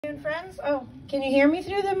Friends, oh, can you hear me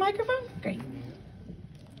through the microphone? Great.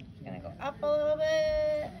 I'm gonna go up a little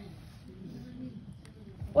bit.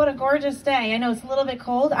 What a gorgeous day. I know it's a little bit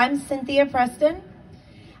cold. I'm Cynthia Preston.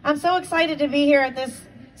 I'm so excited to be here at this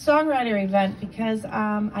Songwriter event because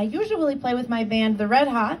I usually play with my band, the Red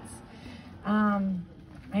Hots. I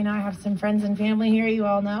know I have some friends and family here, you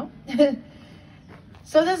all know.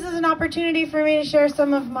 So this is an opportunity for me to share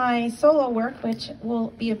some of my solo work, which will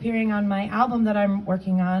be appearing on my album that I'm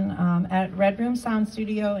working on at Red Room Sound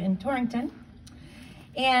Studio in Torrington.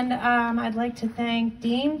 And I'd like to thank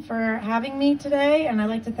Dean for having me today, and I'd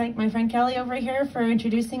like to thank my friend Kelly over here for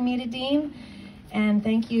introducing me to Dean, and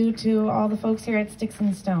thank you to all the folks here at Sticks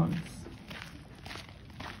and Stones.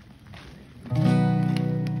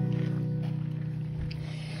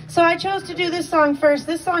 So I chose to do this song first.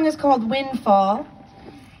 This song is called Windfall.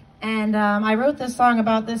 And I wrote this song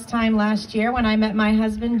about this time last year when I met my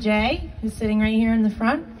husband, Jay, who's sitting right here in the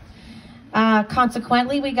front.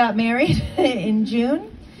 Consequently, we got married in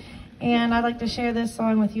June. And I'd like to share this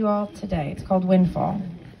song with you all today. It's called Windfall.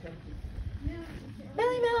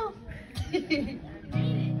 Billy Mel! Yay!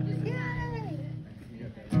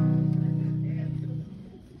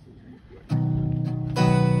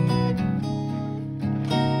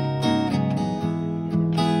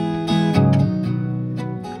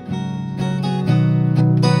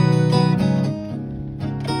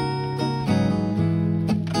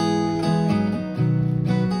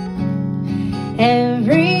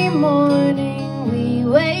 Every morning we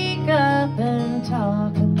wake up and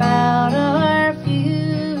talk about our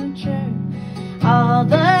future, all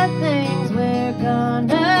the things we're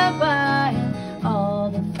gonna buy, and all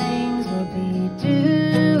the things we'll be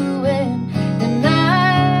doing. And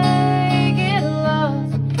I get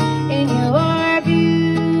lost in your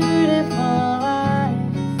beautiful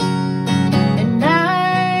eyes, and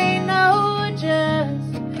I know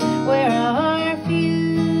just where our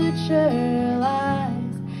future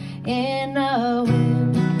in a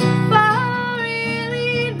windfall,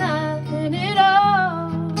 really nothing at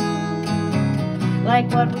all like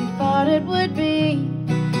what we thought it would be.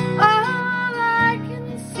 All I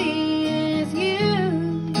can see is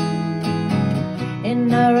you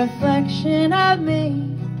in a reflection of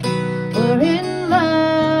me. We're in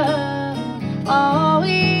love. All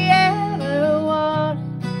we ever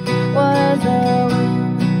wanted was a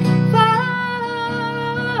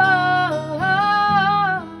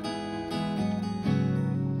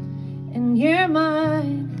you're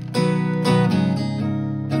mine.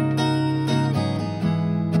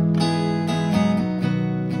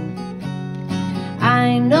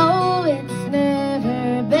 I know it's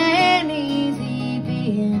never been easy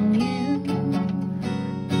being you,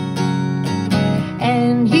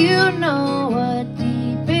 and you know what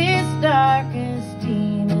deepest, darkest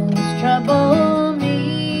demons trouble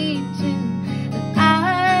me too. But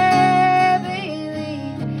I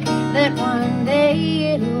believe that one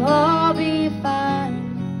day it'll all be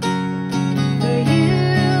fine for you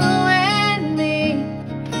and me.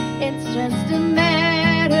 It's just a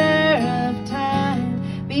matter of time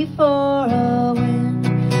before a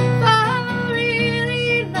windfall,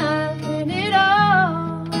 really nothing at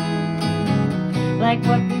all like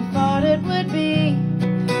what we thought it would be.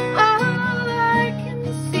 All I can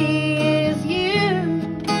see is you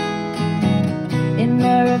in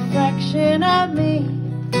the reflection of me.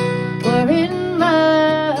 We're in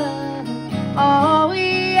love. All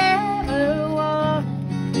we ever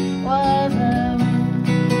wanted was a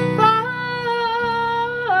windfall,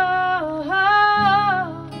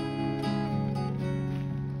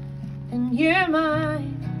 and you're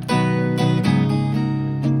mine.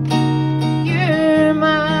 You're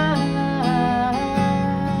mine.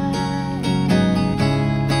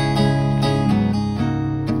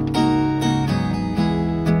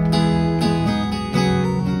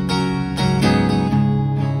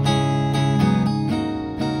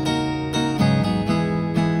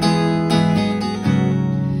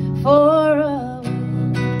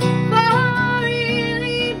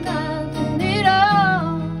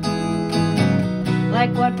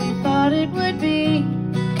 Like what we thought it would be.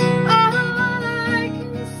 All I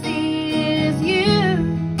can see is you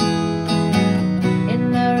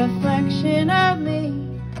in the reflection of me.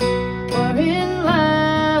 We're in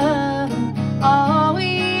love. All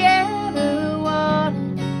we ever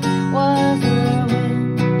wanted was a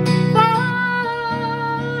windfall,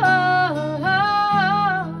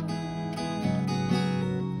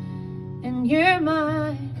 and you're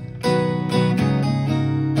mine.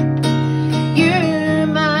 You're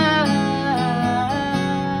mine.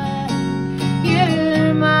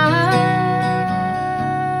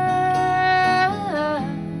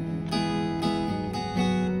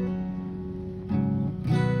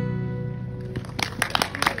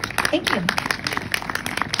 Thank you.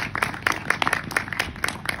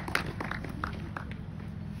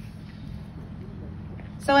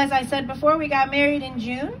 So as I said before, we got married in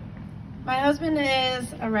June. My husband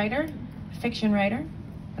is a writer, a fiction writer,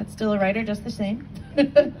 but still a writer just the same.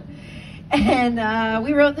 And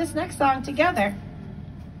we wrote this next song together.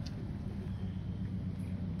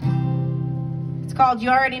 It's called You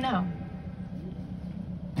Already Know.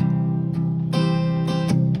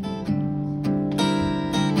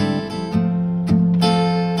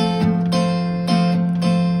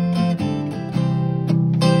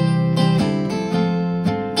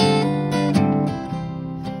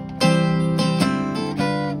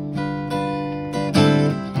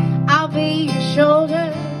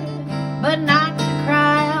 Shoulder, but not to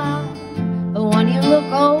cry on. The one you look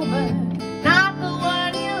over, not the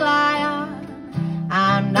one you lie on.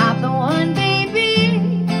 I'm not the one,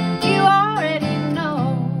 baby, you already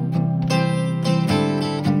know.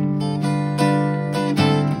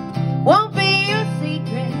 Won't be your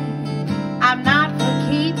secret, I'm not for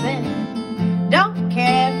keeping. Don't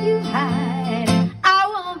care if you hide, I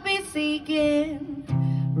won't be seeking.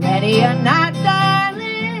 Ready or not,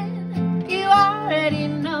 darling, you already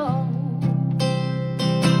know.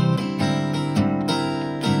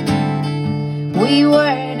 We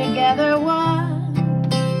were together once,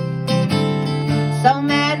 so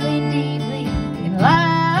madly, deeply in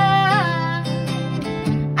love.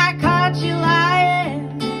 I caught you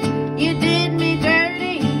lying, you did me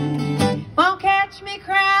dirty. Won't catch me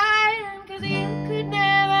crying, 'cause you could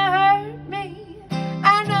never hurt me.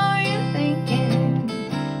 I know you're thinking,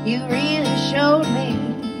 you really showed me.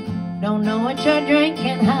 Don't know what you're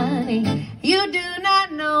drinking, honey. You do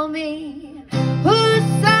not know me. Who's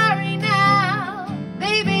sorry now?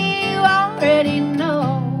 Baby, you already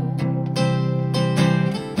know.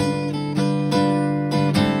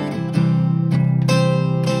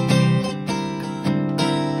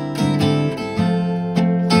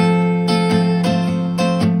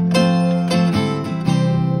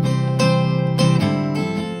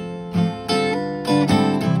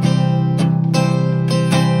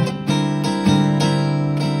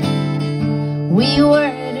 We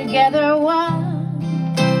were together once,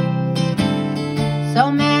 so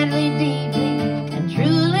madly, deeply, and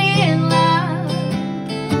truly in love.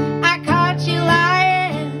 I caught you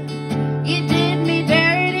lying, you did me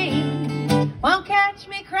dirty. Won't catch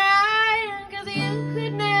me crying, 'cause you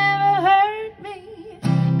could never hurt me.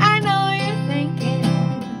 I know you're thinking,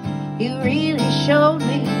 you really showed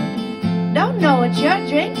me. Don't know what you're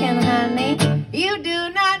drinking, honey. You do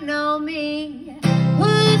not know me.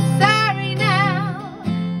 Who's sorry now?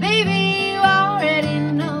 Baby, you already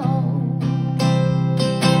know.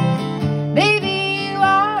 Baby, you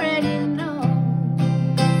already know.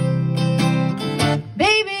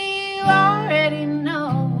 Baby, you already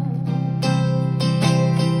know.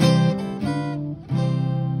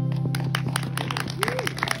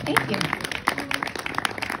 Thank you.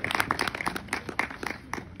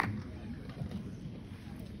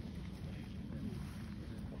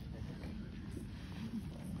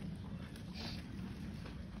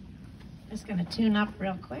 Just gonna tune up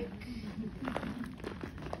real quick.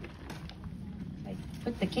 I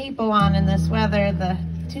put the capo on in this weather, the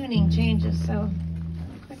tuning changes so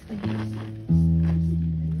quickly.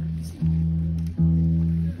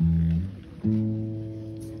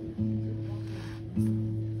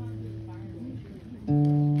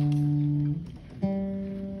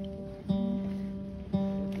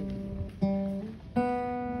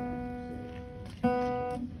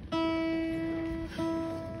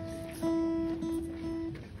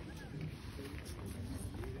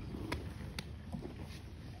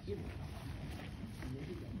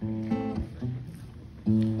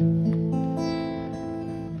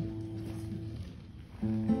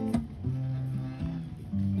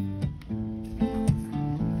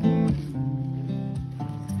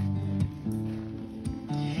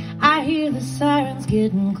 I hear the sirens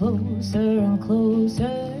getting closer and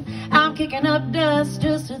closer. I'm kicking up dust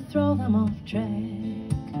just to throw them off track.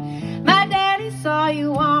 My daddy saw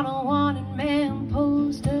you on a wanted man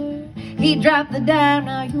poster. He dropped the dime,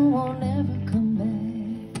 now you won't ever come back.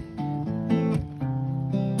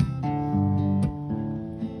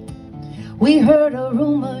 We heard a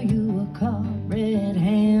rumor you were caught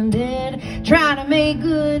red-handed, trying to make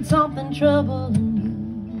good something troubling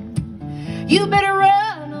you. You better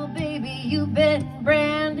run, oh baby, you've been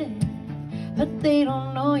branded. But they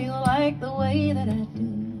don't know you like the way that I do.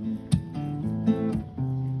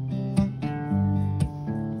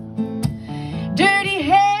 Dirty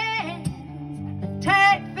hands, a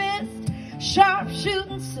tight fist, sharp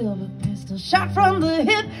shooting silver pistol, shot from the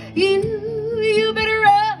hip. You better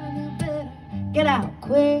run, get out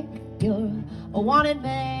quick, you're a wanted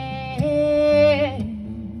man.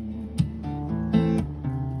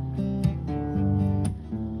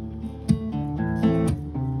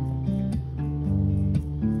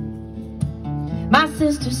 My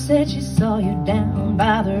sister said she saw you down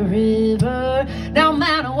by the river. No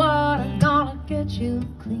matter what, I'm gonna get you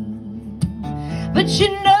clean. But you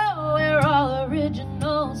know we're all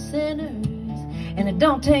original sinners, and it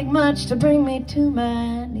don't take much to bring me to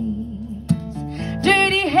my knees.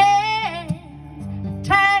 Dirty hands,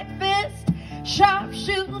 tight fist, sharp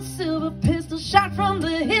shooting silver pistol shot from the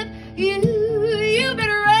hip. You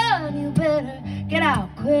better run, you better get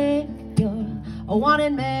out quick, you're a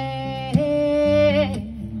wanted man.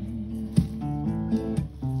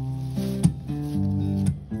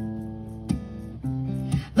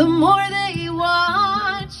 The more they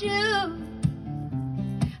want you,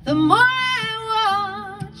 the more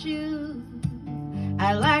I want you.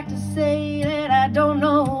 I like to say that I don't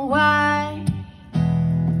know why,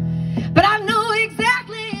 but I know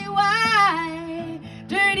exactly why.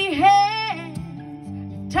 Dirty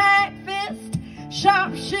hands, tight fist,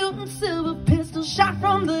 sharp shooting silver pistol shot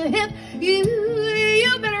from the hip.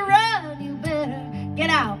 You better run, you better get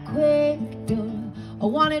out quick, you're a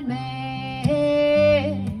wanted man.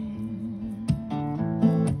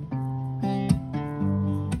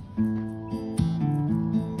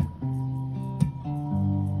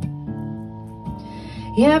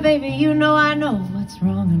 Yeah, baby, you know I know what's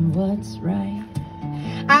wrong and what's right.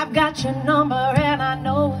 I've got your number and I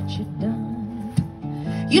know what you've done.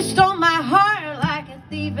 You stole my heart like a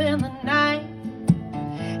thief in the night,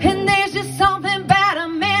 and there's just something about a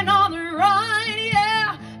man on the run.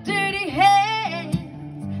 Yeah, dirty hands,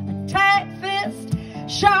 a tight fist,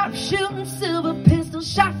 sharp shooting silver pistol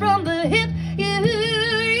shot from the hip.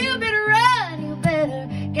 You better run, you better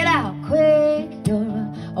get out quick,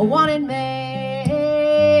 you're a wanted man.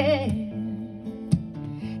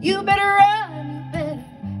 You better run, you better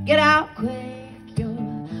get out quick, you're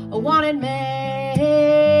a wanted man.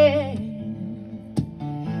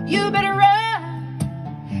 You better run,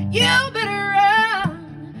 you better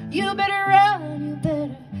run, you better run, you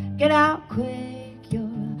better get out quick, you're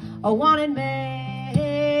a wanted man.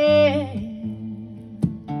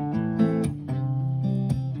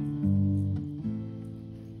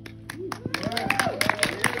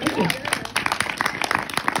 Thank you.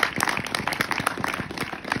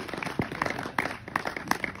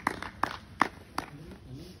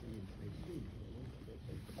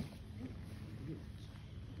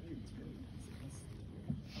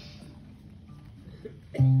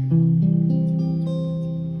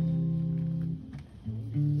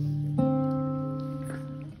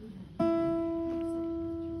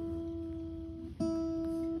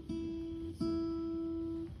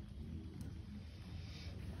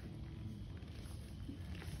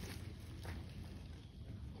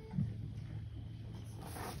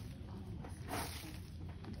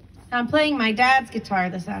 I'm playing my dad's guitar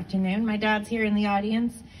this afternoon. My dad's here in the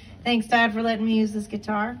audience. Thanks, Dad, for letting me use this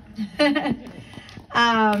guitar.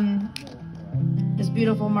 This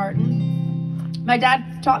beautiful Martin. My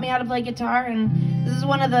dad taught me how to play guitar, and this is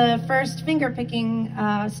one of the first finger picking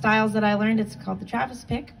styles that I learned. It's called the Travis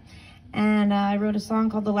pick, and I wrote a song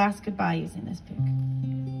called The Last Goodbye using this pick.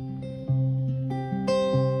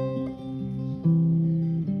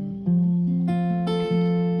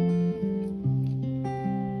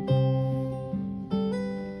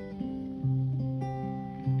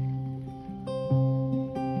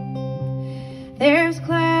 There's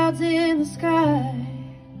clouds in the sky,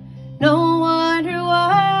 no wonder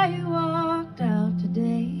why you walked out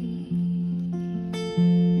today.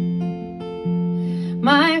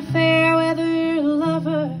 My fair weather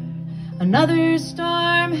lover, another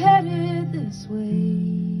storm headed this way.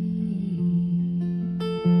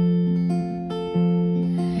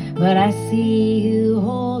 But I see you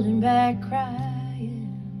holding back crying,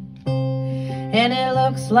 and it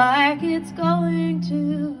looks like it's going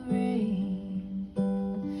to rain.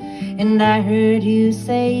 And I heard you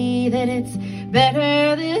say that it's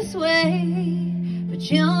better this way, but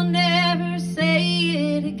you'll never say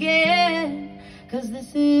it again, 'cause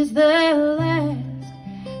this is the last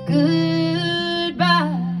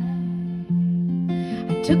goodbye.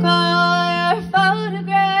 I took all your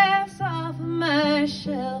photographs off of my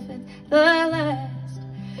shelf. It's the last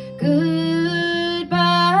goodbye.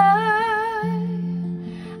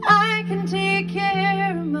 I can take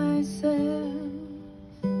care of myself,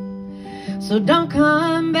 so don't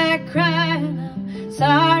come back crying. I'm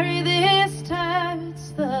sorry this time,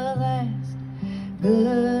 it's the last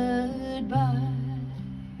goodbye.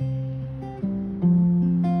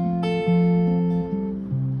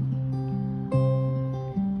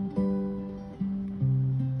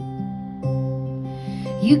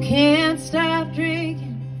 you can't stop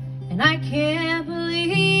drinking, and I can't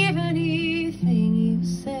believe anything you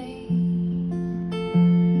say.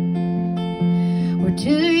 We're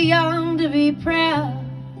too young to be proud,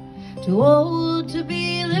 too old to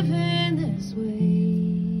be living this way.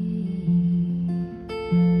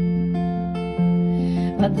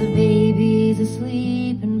 But the baby's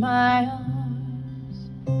asleep in my arms,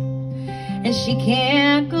 and she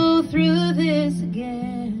can't go through this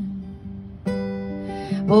again.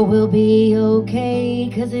 But we'll be okay,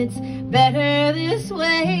 'cause it's better this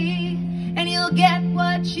way, and you'll get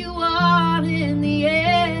what you want in the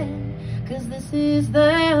end, 'cause this is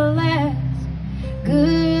the last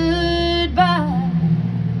goodbye.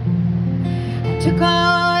 I took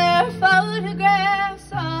all your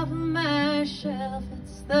photographs off of my shelf.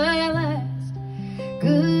 It's the last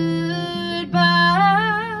goodbye.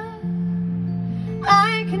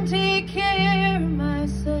 I can take care of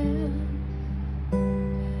myself,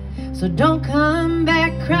 so don't come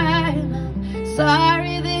back crying. I'm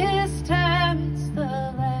sorry this time. It's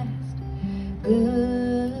the last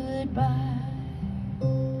goodbye.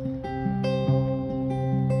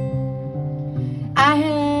 I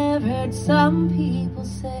have heard some people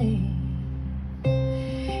say,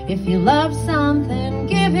 if you love something,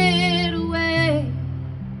 give it away.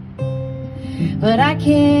 But I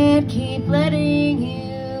can't keep letting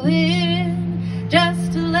you in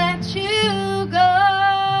just to let you go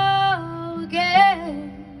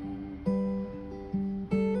again.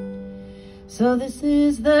 So this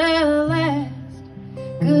is the last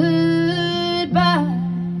goodbye.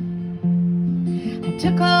 I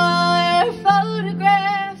took all your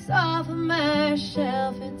photographs off of my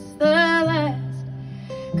shelf. It's the last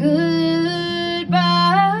goodbye.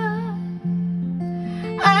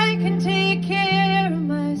 I can take care of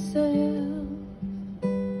myself,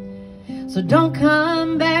 so don't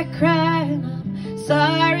come back crying. I'm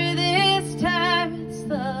sorry this time. It's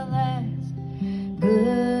the last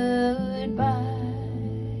goodbye.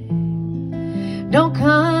 Don't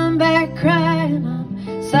come back crying.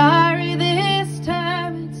 I'm sorry this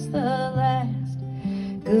time. It's the last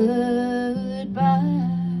goodbye.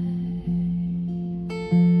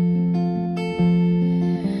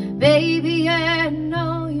 Baby, I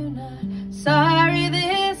know you're not sorry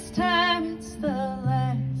this time. It's the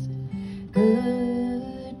last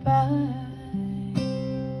goodbye.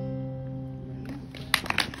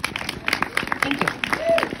 Thank you.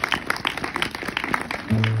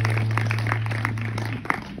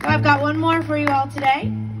 So I've got one more for you all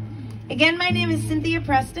today. Again, my name is Cynthia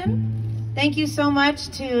Preston. Thank you so much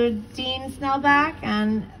to Dean Snellback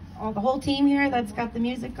and the whole team here that's got the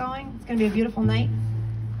music going. It's going to be a beautiful night.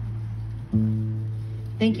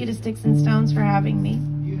 Thank you to Sticks and Stones for having me.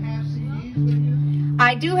 You have CDs with you?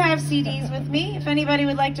 I do have CDs with me. If anybody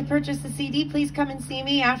would like to purchase a CD, please come and see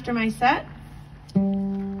me after my set.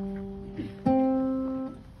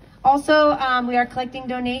 Also, we are collecting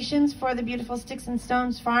donations for the beautiful Sticks and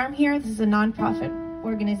Stones farm here. This is a nonprofit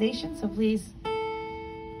organization, so please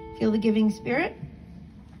feel the giving spirit.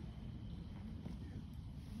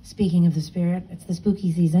 Speaking of the spirit, it's the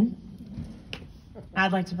spooky season.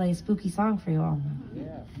 I'd like to play a spooky song for you all.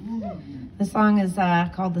 Yeah. The song is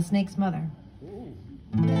called The Snake's Mother.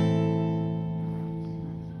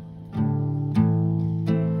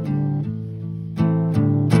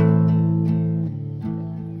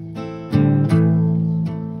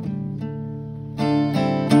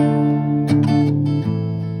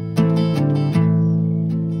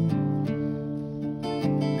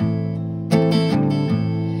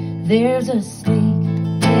 There's a snake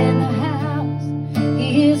in the house.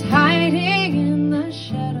 He is hiding in the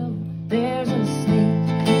shadow. There's a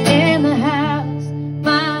snake in the house.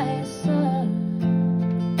 My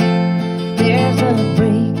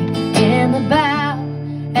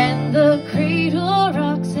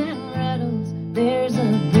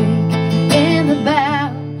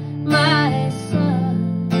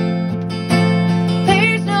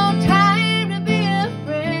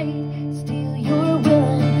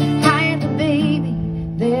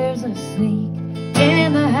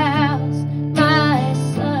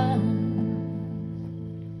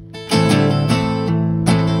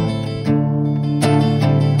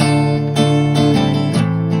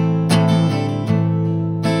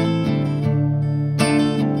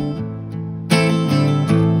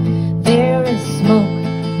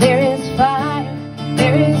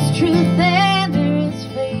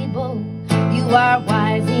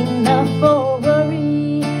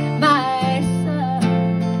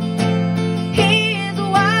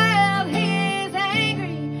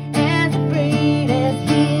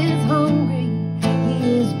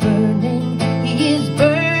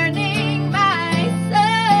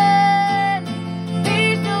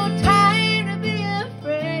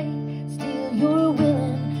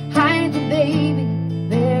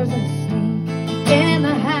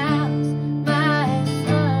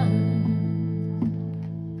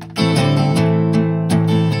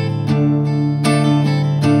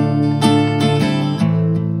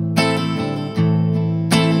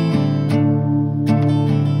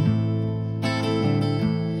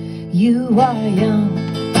You are young,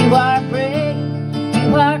 you are brave,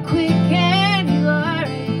 you are quick and you are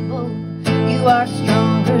able. You are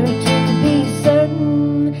stronger to be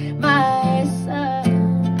certain, my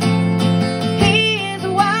son. He is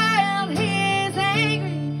wild, he is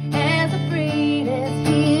angry, as afraid as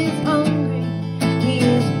he is hungry. He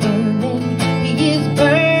is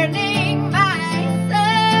burning, my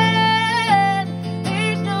son.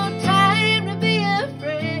 There's no time to be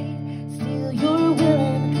afraid, still you're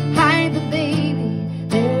willing, hide the baby.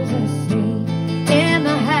 There's a snake in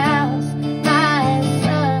the house, my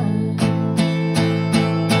son.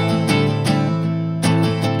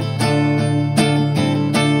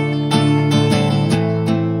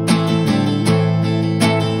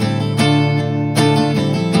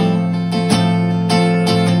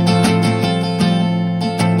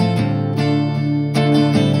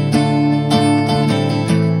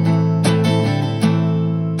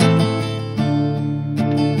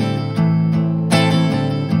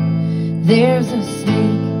 There's a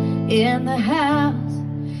snake in the house,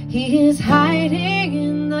 he is hiding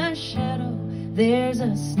in the shadow. There's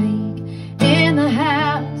a snake in the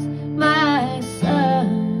house, my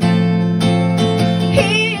son.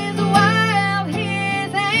 He is wild, he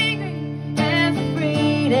is angry, as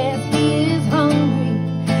afraid as he is hungry.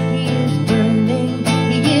 He is burning,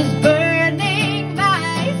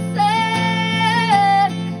 my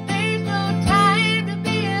son. There's no time to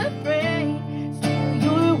be afraid, still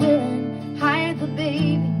you're willing, hide the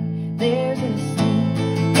baby. There's a snake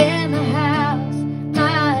in the house,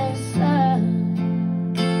 my son.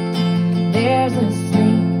 There's a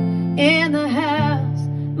snake in the house,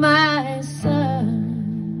 my son.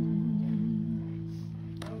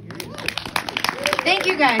 Thank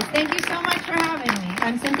you guys. Thank you so much for having me.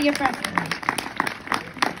 I'm Cynthia Preston.